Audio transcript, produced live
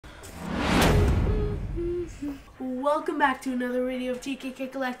Welcome back to another video of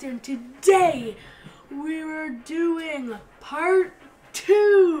TKK Collector, and today we are doing part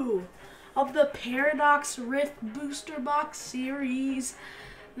 2 of the Paradox Rift Booster Box series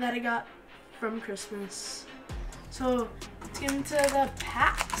that I got from Christmas. So let's get into the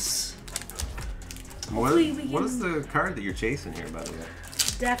packs. What is the card that you're chasing here, by the way?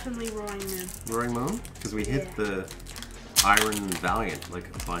 Definitely Roaring Moon. Roaring Moon? Because we hit the Iron Valiant like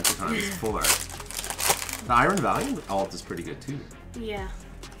a bunch of times. Full art. The Iron Valiant alt is pretty good too. Yeah.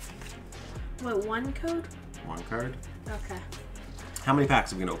 What, one code? One card. Okay. How many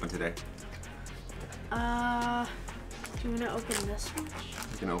packs are we going to open today? Do you want to open this much?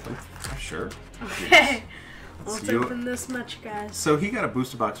 We can open. Sure. Okay. Let's open this much, guys. So he got a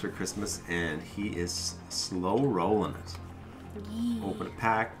booster box for Christmas and he is slow rolling it. Yeah. Open a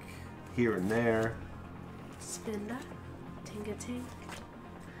pack here and there. Spinda, Tinga-Tink,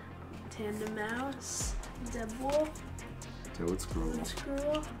 Tandem Mouse, Deadpool, Toad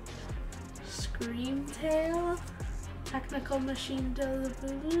Scroll, Scream Tail, Technical Machine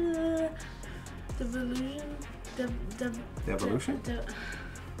Devolution,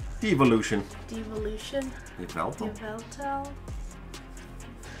 Yveltal,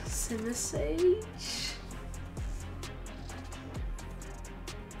 Sinisage,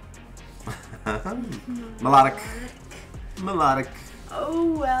 Melodic.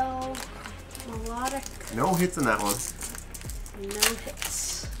 Oh well, Melodic. No hits in that one. No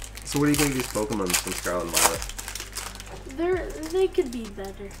hits. So what do you think of these Pokemon from Scarlet and Violet? They could be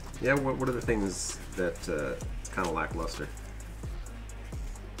better. Yeah, what are the things that it's kind of lackluster?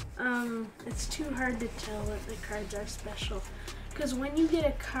 It's too hard to tell that the cards are special. Because when you get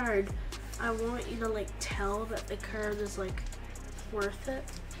a card, I want you to like tell that the card is like worth it.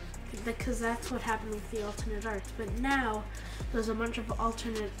 Because that's what happened with the alternate arts. But now, there's a bunch of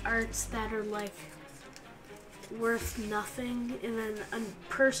alternate arts that are like worth nothing, and then a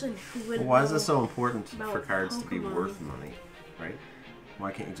person who would. Why is it so important for cards Pokemon to be worth money, right?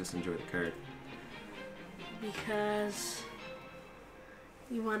 Why can't you just enjoy the card? Because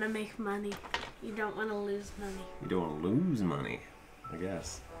you want to make money. You don't want to lose money. You don't want to lose money, I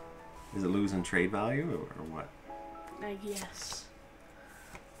guess. Is it losing trade value or what? I guess.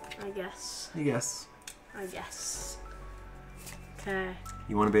 I guess. Okay.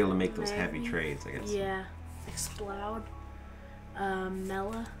 You want to be able to make those heavy trades, I guess. Yeah. Explode.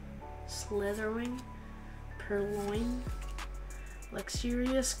 Mela. Slitherwing. Purloin.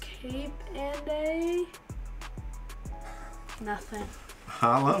 Luxurious Cape. And a... nothing.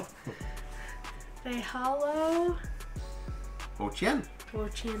 Hollow? A hollow. Ochin.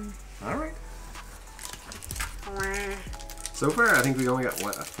 Alright. So far, I think we only got,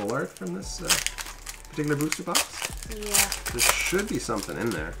 what, a full art from this particular booster box? Yeah. There should be something in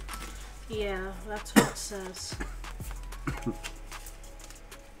there. Yeah, that's what it says.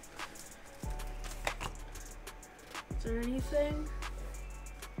 Is there anything?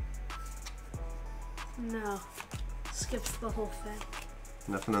 No. Skips the whole thing.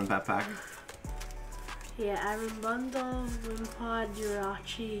 Nothing on that pack? Yeah, Iron Bundle, Wimpod,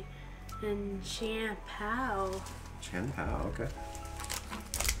 Jirachi, and Chien-Pao. Chien-Pao, okay.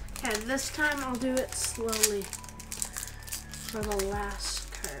 Okay, this time I'll do it slowly for the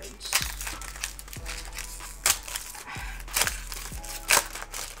last cards.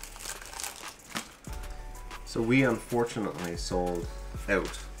 So we unfortunately sold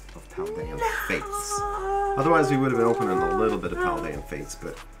out of Paldean Fates. Otherwise we would have been opening a little bit of Paldean Fates,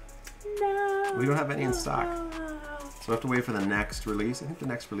 but we don't have any in stock. So we have to wait for the next release. I think the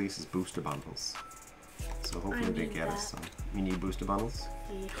next release is booster bundles. So hopefully they get us some. You need booster bundles?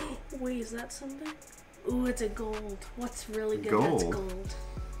 Yeah. Wait, is that something? Ooh, it's a gold. What's really good gold? That's gold?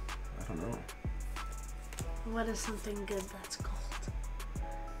 I don't know. What is something good that's gold?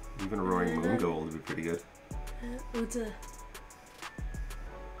 Even a Roaring Moon gold would be pretty good. It's a...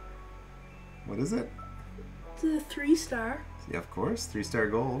 what is it? It's a 3-star. Yeah, of course. 3-star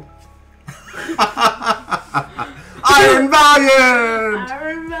gold. Iron Valiant!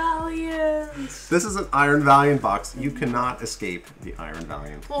 Iron Valiant! This is an Iron Valiant box. You cannot escape the Iron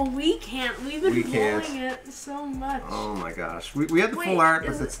Valiant. Well, we can't. We've been blowing it so much. Oh my gosh. We had the full art,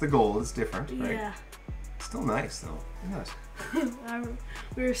 but it's the gold. It's different, right? Yeah. Still nice, though. Yes.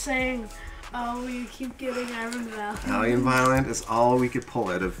 We were saying, oh, we keep getting Iron Valiant. Iron Valiant is all we could pull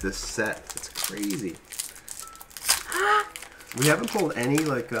out of this set. It's crazy. We haven't pulled any,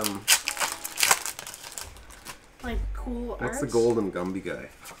 like cool arts? What's the golden Gumby guy?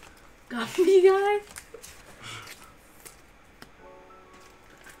 Gumby guy?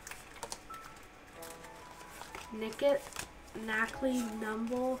 Nickit, Knackley,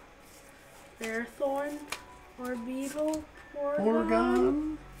 Numble, Bearthorn, Orbeetle.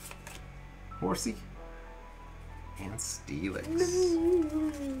 Oregon. Horsey. And Steelix.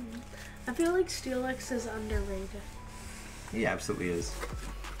 I feel like Steelix is underrated. He absolutely is.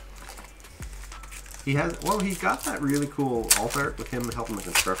 He has, well, he's got that really cool alt art with him helping the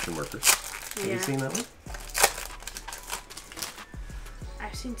construction workers. Have you seen that one?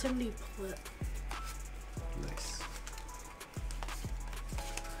 I've seen somebody pull it. Nice.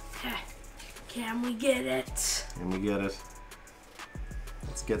 Okay. Can we get it? Can we get it?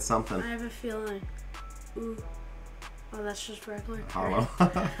 Let's get something. I have a feeling. Ooh. Oh, that's just regular. Hollow.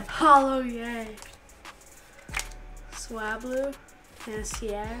 Hollow, yay. Swablu.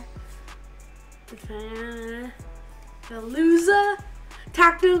 Pansier. Veluza.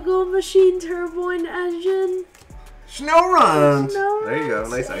 Tactical Machine Turboine Engine. Snorunt! There you go.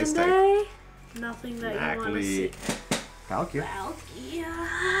 Nice ice type. Nothing that you want to see. Palkia. Palkia.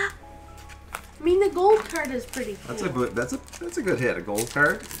 I mean, the gold card is pretty cool. That's a good hit. A gold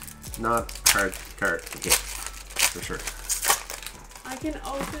card, not hard card to hit, for sure. I can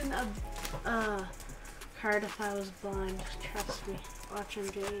open a card if I was blind. Trust me. Watch him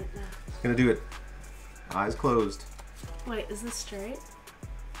doing it now. Gonna do it. Eyes closed. Wait, is this straight?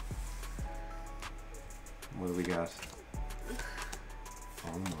 What do we got?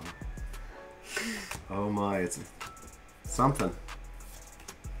 Oh my. Oh my, it's something.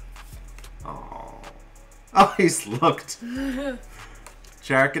 Oh. Oh, he's looked.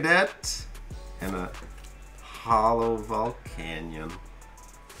 Charcadet and a Hollow Volcanion.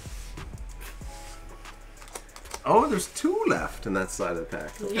 Oh, there's 2 left in that side of the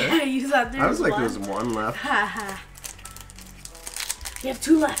pack. Okay. Yeah, you thought there was one. I was like, there's 1 left. Haha. You have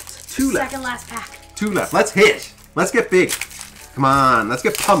 2 left. 2 left. Second last pack. 2 left. Let's hit. Let's get big. Come on. Let's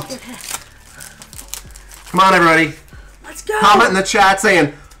get pumped. Come on, everybody. Let's go. Comment in the chat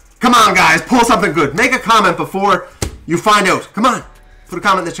saying, come on, guys. Pull something good. Make a comment before you find out. Come on. Put a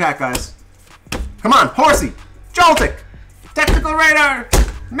comment in the chat, guys. Come on. Horsey. Joltik. Technical Radar.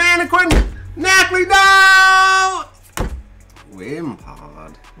 Mannequin. Knackley. No!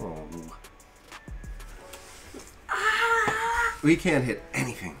 Wimpod. Oh. We can't hit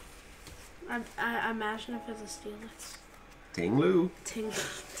anything. I imagine if it's a Steelix. Tinglu.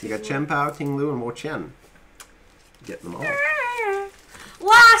 You got Chien-Pao, Tinglu, and Wo-Chien. Getting them all.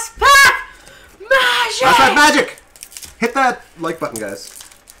 Last pack! Magic! Last pack magic! Hit that like button, guys.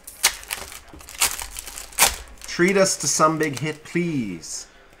 Treat us to some big hit, please.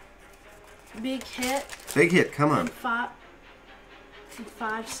 Big hit. Big hit, come on. In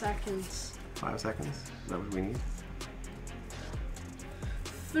 5 seconds. 5 seconds? Is that what we need?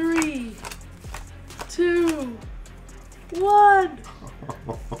 3, 2, 1.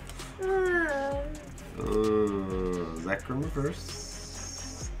 Zekrom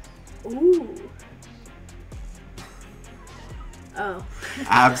reverse. Ooh. Oh.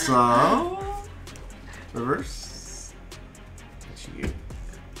 Absol. Reverse.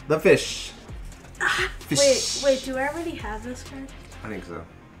 The fish. Fish. Wait, do I already have this card? I think so.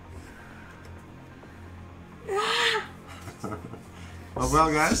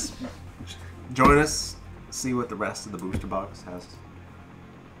 Well, guys, join us. See what the rest of the booster box has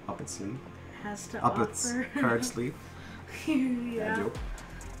up its sleeve. Up its card sleeve. Yeah.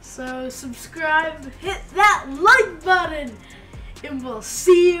 So subscribe, hit that like button, and we'll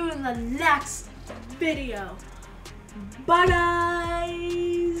see you in the next video. Bye guys.